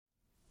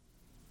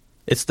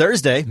It's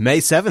Thursday, May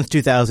 7th,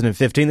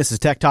 2015. This is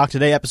Tech Talk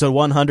Today, episode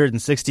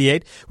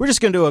 168. We're just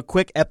going to do a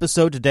quick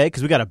episode today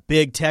because we got a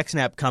big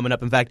TechSnap coming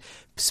up. In fact,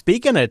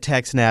 speaking of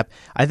TechSnap,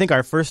 I think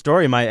our first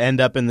story might end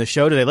up in the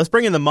show today. Let's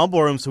bring in the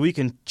Mumble Room so we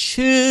can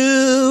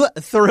chew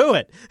through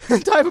it.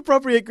 Time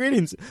appropriate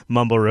greetings,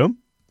 Mumble Room.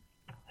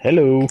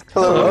 Hello.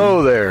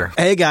 Hello there.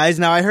 Hey, guys.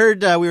 Now, I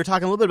heard we were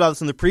talking a little bit about this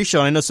in the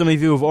pre-show, and I know some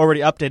of you have already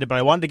updated, but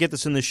I wanted to get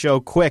this in the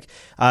show quick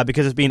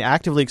because it's being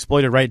actively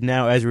exploited right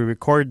now as we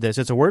record this.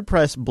 It's a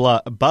WordPress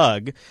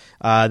bug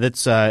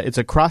it's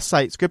a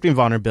cross-site scripting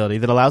vulnerability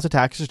that allows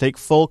attackers to take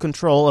full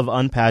control of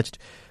unpatched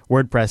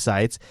WordPress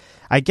sites.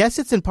 I guess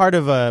it's in part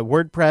of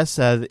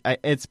WordPress.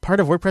 It's part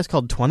of WordPress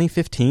called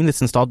 2015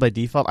 that's installed by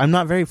default. I'm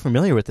not very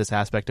familiar with this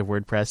aspect of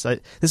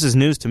WordPress. This is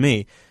news to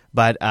me.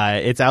 But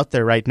it's out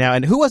there right now.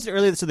 And who was it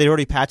earlier that said they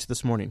already patched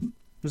this morning?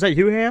 Was that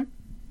you, Ham?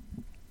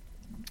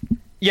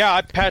 Yeah,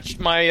 I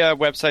patched my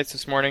websites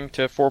this morning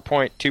to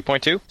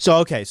 4.2.2. So,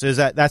 okay. So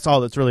that's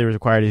all that's really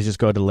required is just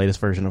go to the latest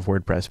version of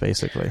WordPress,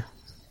 basically.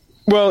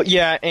 Well,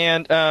 yeah,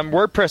 and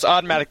WordPress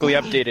automatically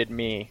updated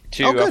me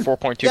to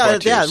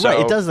 4.2.2. Yeah, so... right.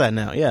 It does that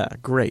now. Yeah,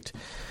 great.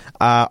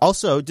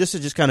 Also,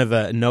 just kind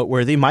of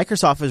noteworthy,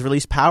 Microsoft has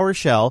released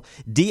PowerShell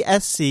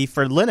DSC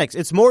for Linux.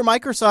 It's more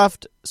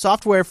Microsoft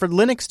software for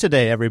Linux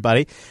today,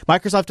 everybody.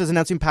 Microsoft is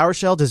announcing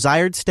PowerShell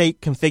Desired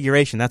State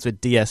Configuration. That's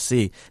what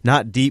DSC,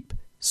 not Deep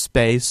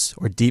Space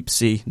or Deep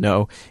Sea.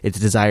 No, it's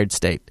Desired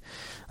State.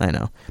 I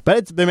know.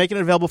 But they're making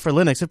it available for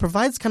Linux. It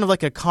provides kind of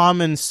like a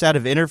common set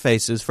of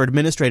interfaces for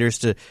administrators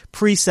to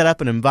pre-set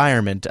up an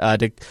environment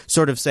to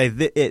sort of say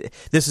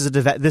this is a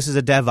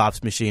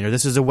DevOps machine or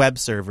this is a web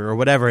server or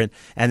whatever, and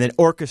then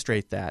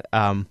orchestrate that.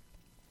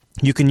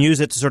 You can use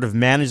it to sort of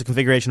manage the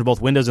configuration of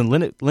both Windows and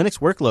Linux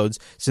workloads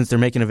since they're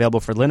making it available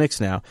for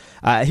Linux now.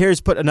 Here's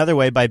put another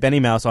way by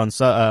Benny Mouse on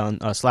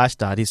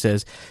Slashdot. He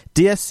says,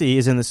 DSC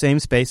is in the same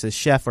space as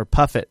Chef or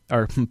Puppet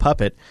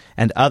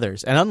and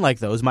others. And unlike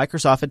those,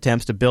 Microsoft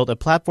attempts to build a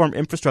platform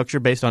infrastructure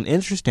based on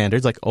industry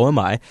standards like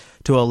OMI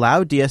to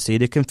allow DSC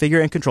to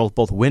configure and control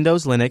both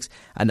Windows, Linux,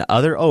 and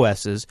other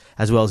OSs,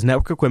 as well as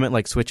network equipment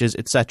like switches,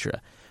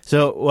 etc.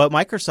 So what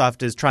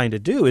Microsoft is trying to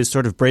do is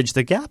sort of bridge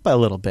the gap a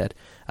little bit.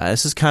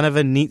 This is kind of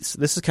a neat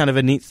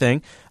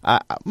thing.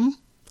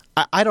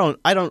 I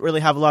don't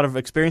really have a lot of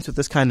experience with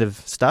this kind of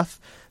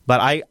stuff,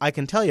 but I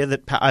can tell you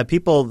that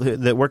people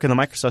that work in the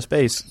Microsoft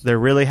space, they're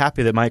really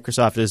happy that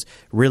Microsoft is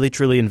really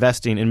truly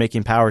investing in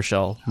making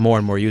PowerShell more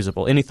and more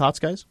usable. Any thoughts,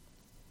 guys?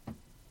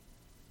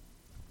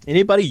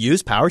 Anybody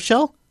use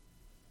PowerShell?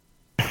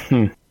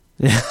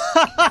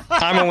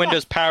 I'm a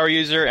Windows Power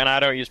user, and I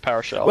don't use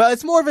PowerShell. Well,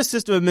 it's more of a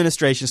system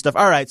administration stuff.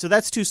 All right, so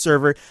that's to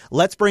server.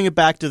 Let's bring it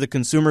back to the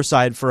consumer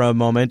side for a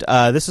moment.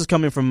 This is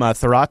coming from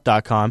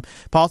Thurrott.com.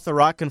 Paul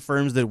Thurrott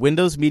confirms that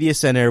Windows Media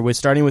Center,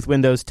 starting with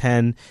Windows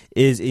 10,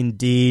 is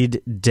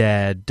indeed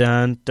dead.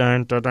 Dun,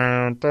 dun, dun,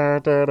 dun,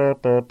 dun, dun,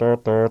 dun, dun,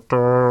 dun,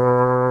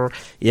 dun.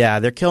 Yeah,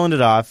 they're killing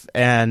it off.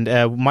 And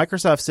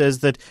Microsoft says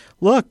that,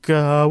 look,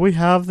 we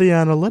have the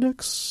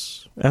analytics.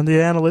 And the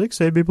analytics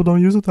say people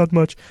don't use it that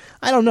much.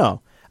 I don't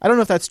know. I don't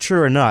know if that's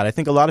true or not. I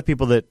think a lot of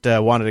people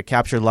that wanted to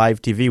capture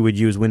live TV would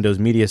use Windows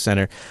Media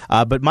Center.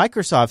 But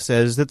Microsoft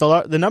says that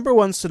the number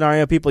one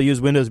scenario people use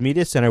Windows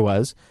Media Center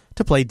was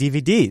to play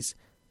DVDs.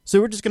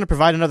 So we're just going to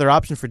provide another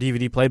option for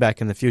DVD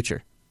playback in the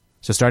future.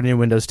 So starting in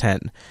Windows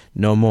 10,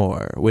 no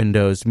more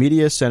Windows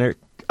Media Center.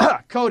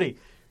 Cody!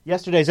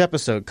 Yesterday's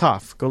episode.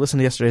 Cough. Go listen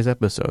to yesterday's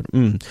episode.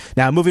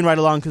 Now, moving right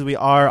along because we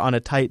are on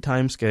a tight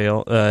time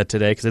scale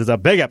today because it is a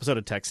big episode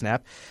of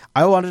TechSnap.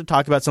 I wanted to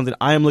talk about something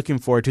I am looking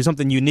forward to.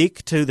 Something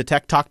unique to the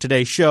Tech Talk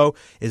Today show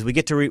is we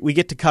get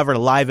to cover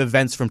live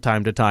events from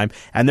time to time.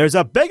 And there's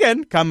a big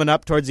one coming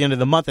up towards the end of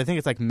the month. I think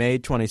it's like May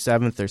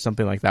 27th or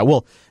something like that.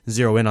 We'll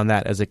zero in on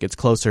that as it gets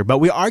closer. But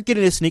we are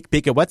getting a sneak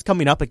peek at what's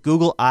coming up at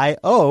Google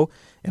I/O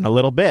in a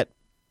little bit.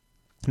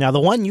 Now,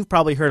 the one you've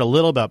probably heard a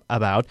little bit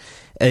about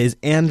is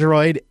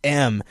Android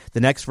M,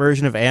 the next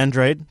version of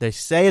Android. They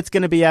say it's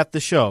going to be at the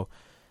show.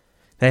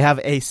 They have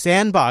a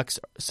sandbox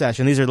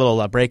session. These are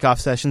little break-off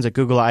sessions at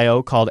Google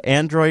I/O called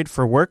Android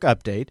for Work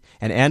Update.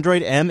 And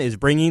Android M is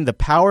bringing the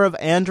power of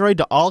Android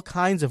to all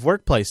kinds of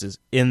workplaces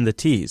in the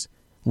tease.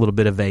 A little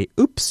bit of a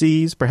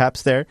oopsies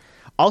perhaps there.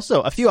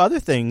 Also, a few other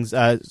things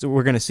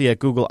we're going to see at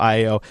Google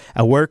I/O.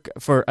 An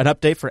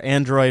update for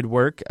Android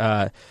Work,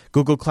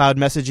 Google Cloud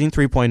Messaging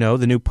 3.0,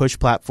 the new push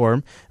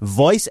platform.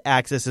 Voice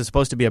Access is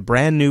supposed to be a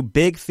brand new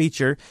big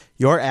feature.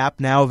 Your app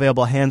now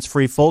available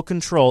hands-free, full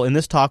control. In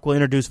this talk, we'll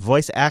introduce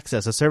Voice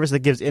Access, a service that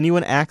gives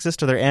anyone access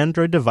to their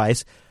Android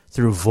device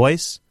through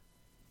voice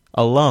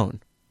alone.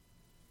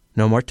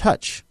 No more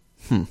touch.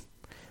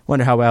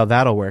 Wonder how well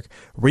that'll work.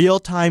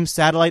 Real-time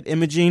satellite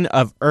imaging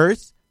of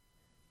Earth.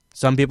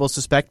 Some people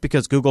suspect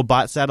because Google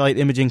bought satellite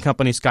imaging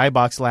company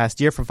Skybox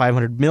last year for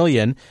 $500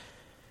 million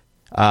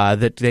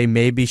that they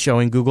may be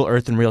showing Google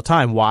Earth in real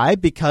time. Why?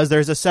 Because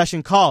there's a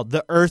session called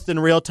The Earth in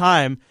Real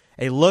Time,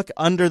 a look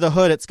under the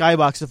hood at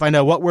Skybox to find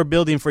out what we're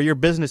building for your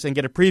business and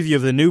get a preview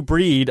of the new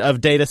breed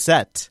of data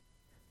set.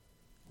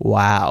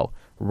 Wow.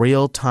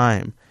 Real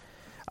time.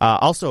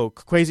 Also,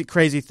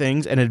 crazy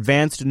things, an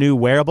advanced new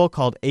wearable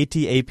called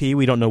ATAP.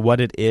 We don't know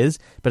what it is,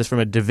 but it's from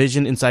a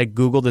division inside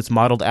Google that's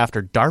modeled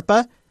after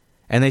DARPA.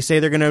 And they say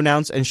they're going to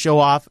announce and show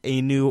off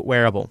a new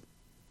wearable.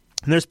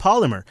 And there's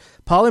Polymer.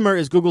 Polymer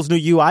is Google's new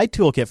UI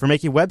toolkit for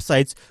making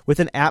websites with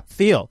an app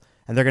feel.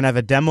 And they're going to have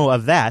a demo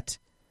of that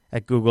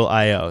at Google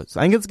I/O. So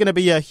I think it's going to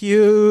be a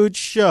huge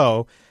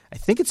show. I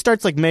think it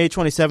starts like May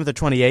 27th or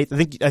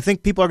 28th. I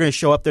think people are going to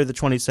show up there the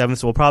 27th,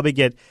 so we'll probably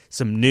get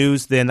some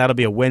news then. That'll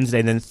be a Wednesday.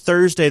 And then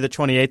Thursday the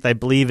 28th, I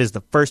believe, is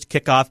the first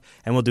kickoff,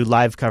 and we'll do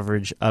live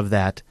coverage of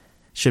that.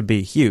 Should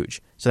be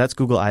huge. So that's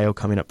Google I/O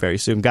coming up very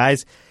soon.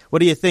 Guys, what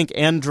do you think?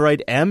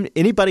 Android M?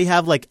 Anybody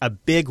have like a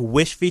big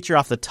wish feature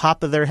off the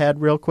top of their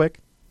head real quick?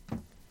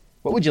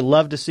 What would you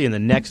love to see in the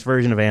next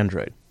version of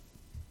Android?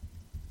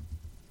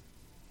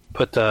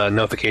 Put the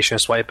notification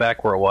swipe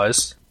back where it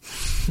was.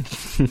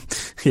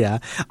 Yeah,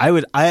 I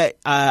would.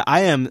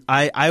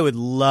 I would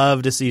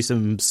love to see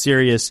some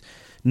serious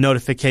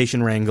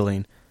notification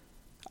wrangling.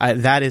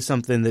 That is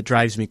something that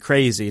drives me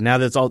crazy. Now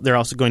they're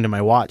also going to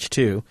my watch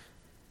too.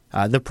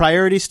 The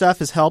priority stuff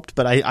has helped,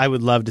 but I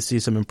would love to see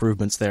some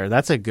improvements there.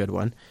 That's a good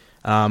one.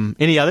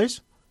 Any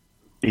others?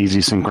 Easy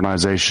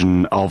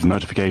synchronization of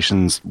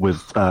notifications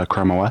with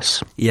Chrome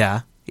OS.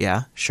 Yeah,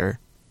 sure.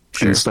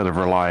 Instead of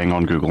relying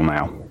on Google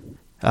Now.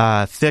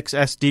 Fix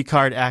SD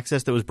card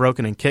access that was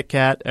broken in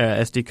KitKat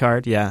SD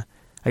card. Yeah,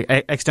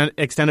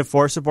 extended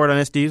force support on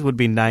SDs would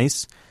be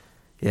nice.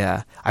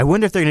 Yeah, I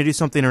wonder if they're going to do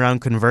something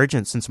around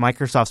convergence since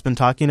Microsoft's been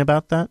talking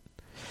about that.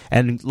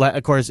 And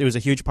of course, it was a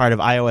huge part of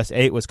iOS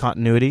 8 was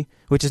continuity,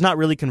 which is not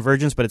really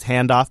convergence, but it's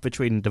handoff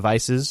between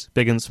devices,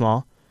 big and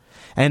small.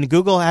 And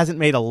Google hasn't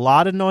made a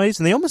lot of noise,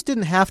 and they almost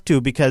didn't have to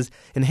because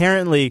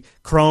inherently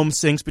Chrome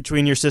syncs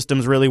between your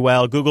systems really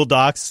well. Google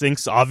Docs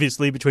syncs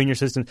obviously between your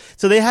systems.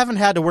 So they haven't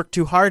had to work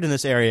too hard in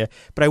this area.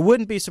 But I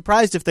wouldn't be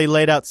surprised if they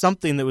laid out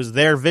something that was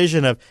their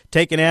vision of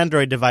take an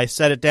Android device,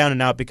 set it down, and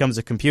now it becomes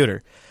a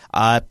computer.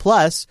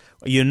 Plus,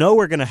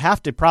 we're going to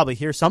have to probably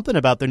hear something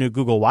about their new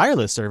Google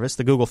Wireless service,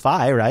 the Google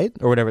Fi, right?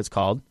 Or whatever it's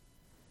called.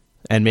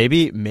 And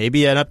maybe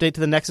an update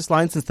to the Nexus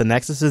line since the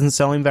Nexus isn't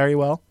selling very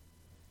well.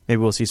 Maybe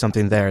we'll see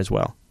something there as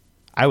well.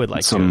 I would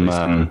like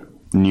some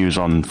news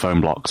on phone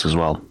blocks as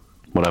well,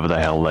 whatever the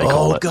hell they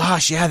call it. Oh,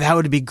 gosh, yeah, that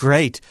would be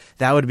great.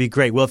 That would be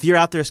great. Well, if you're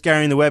out there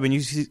scouring the web and you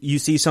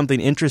see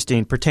something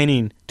interesting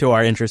pertaining to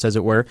our interests, as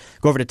it were,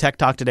 go over to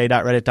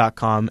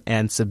techtalktoday.reddit.com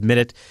and submit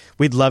it.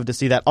 We'd love to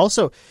see that.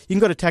 Also, you can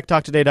go to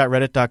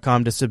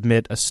techtalktoday.reddit.com to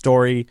submit a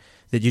story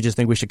that you just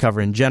think we should cover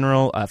in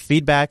general,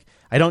 feedback.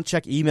 I don't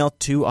check email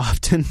too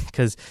often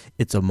because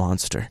it's a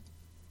monster.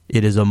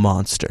 It is a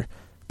monster.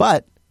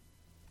 But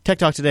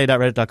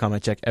techtalktoday.reddit.com I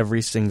check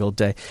every single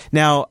day.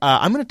 Now,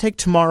 I'm going to take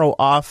tomorrow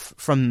off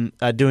from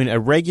doing a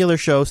regular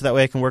show so that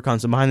way I can work on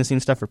some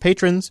behind-the-scenes stuff for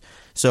patrons.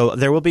 So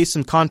there will be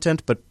some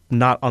content, but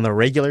not on the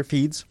regular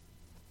feeds.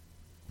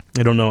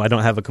 I don't know. I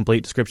don't have a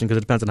complete description because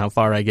it depends on how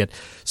far I get.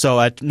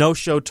 So no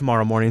show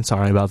tomorrow morning.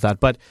 Sorry about that.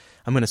 But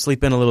I'm going to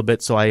sleep in a little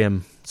bit, so I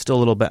am still a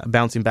little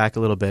bouncing back a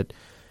little bit.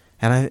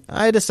 And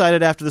I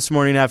decided after this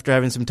morning, after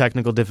having some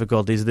technical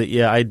difficulties, that,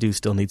 yeah, I do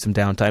still need some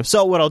downtime.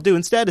 So what I'll do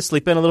instead is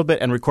sleep in a little bit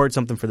and record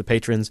something for the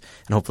patrons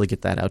and hopefully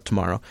get that out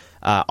tomorrow.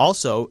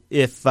 Also,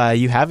 if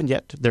you haven't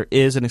yet, there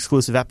is an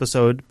exclusive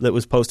episode that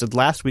was posted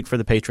last week for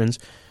the patrons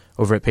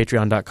over at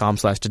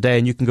patreon.com/today,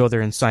 and you can go there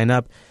and sign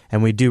up,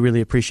 and we do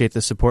really appreciate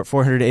the support.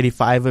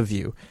 485 of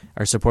you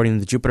are supporting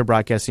the Jupiter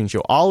Broadcasting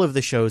Show, all of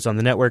the shows on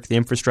the network, the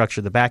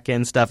infrastructure, the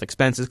back-end stuff,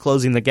 expenses,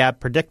 closing the gap,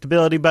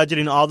 predictability,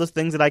 budgeting, all those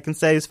things that I can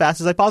say as fast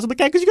as I possibly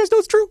can because you guys know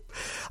it's true.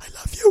 I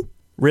love you.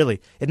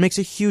 Really, it makes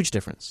a huge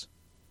difference.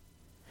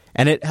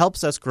 And it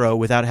helps us grow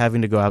without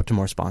having to go out to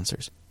more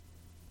sponsors.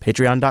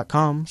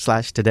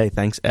 Patreon.com/today.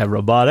 Thanks,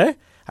 everybody.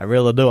 I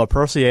really do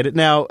appreciate it.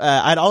 Now,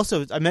 I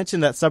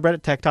mentioned that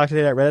subreddit,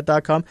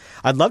 techtalktoday.reddit.com.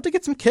 I'd love to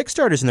get some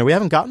Kickstarters in there. We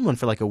haven't gotten one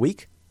for like a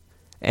week.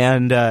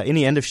 And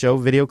any end-of-show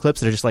video clips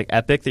that are just like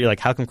epic, that you're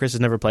like, how come Chris has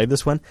never played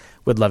this one?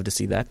 Would love to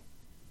see that.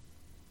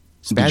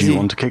 Spazzy. Did you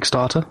want a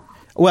Kickstarter?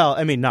 Well,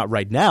 I mean, not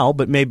right now,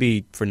 but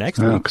maybe for next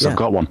week. Because I've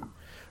got one.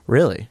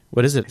 Really?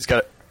 What is it?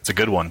 It's a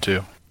good one,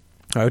 too.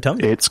 Oh, tell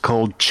me. It's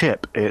called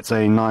Chip. It's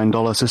a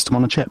 $9 system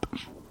on a chip.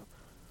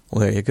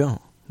 Well, there you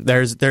go.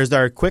 There's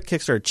our quick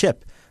Kickstarter,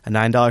 Chip. A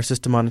 $9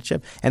 system on a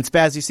chip. And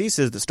Spazzy C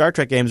says that Star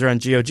Trek games are on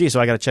GOG, so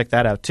I got to check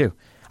that out, too.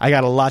 I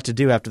got a lot to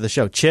do after the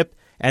show. Chip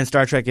and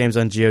Star Trek games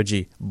on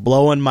GOG.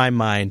 Blowing my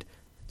mind.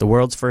 The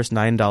world's first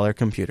 $9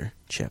 computer.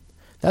 Chip.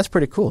 That's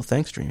pretty cool.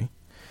 Thanks, Dreamy.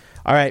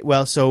 All right,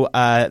 well, so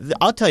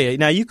I'll tell you.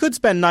 Now, you could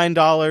spend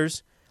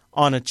 $9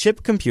 on a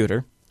chip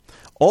computer,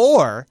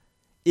 or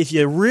if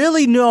you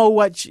really know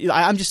what...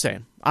 I'm just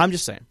saying.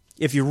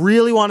 If you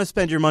really want to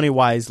spend your money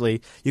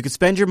wisely, you could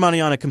spend your money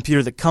on a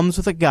computer that comes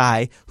with a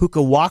guy who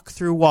could walk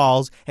through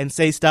walls and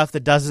say stuff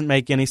that doesn't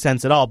make any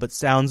sense at all but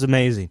sounds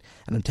amazing.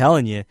 And I'm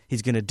telling you,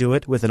 he's going to do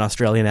it with an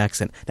Australian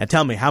accent. Now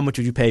tell me, how much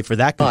would you pay for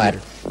that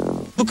computer?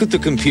 Look at the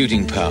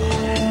computing power.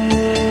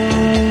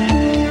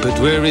 But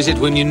where is it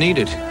when you need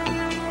it?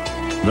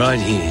 Right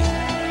here,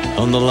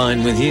 on the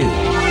line with you.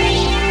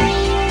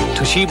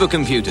 Toshiba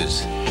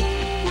Computers.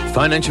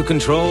 Financial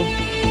control,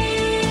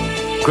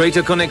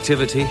 greater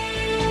connectivity,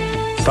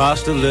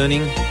 faster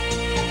learning,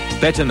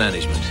 better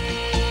management.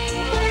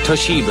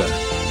 Toshiba,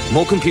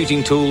 more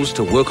computing tools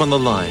to work on the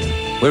line,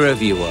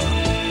 wherever you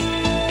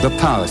are. The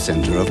power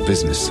center of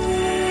business.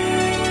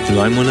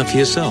 Line one up for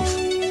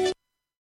yourself.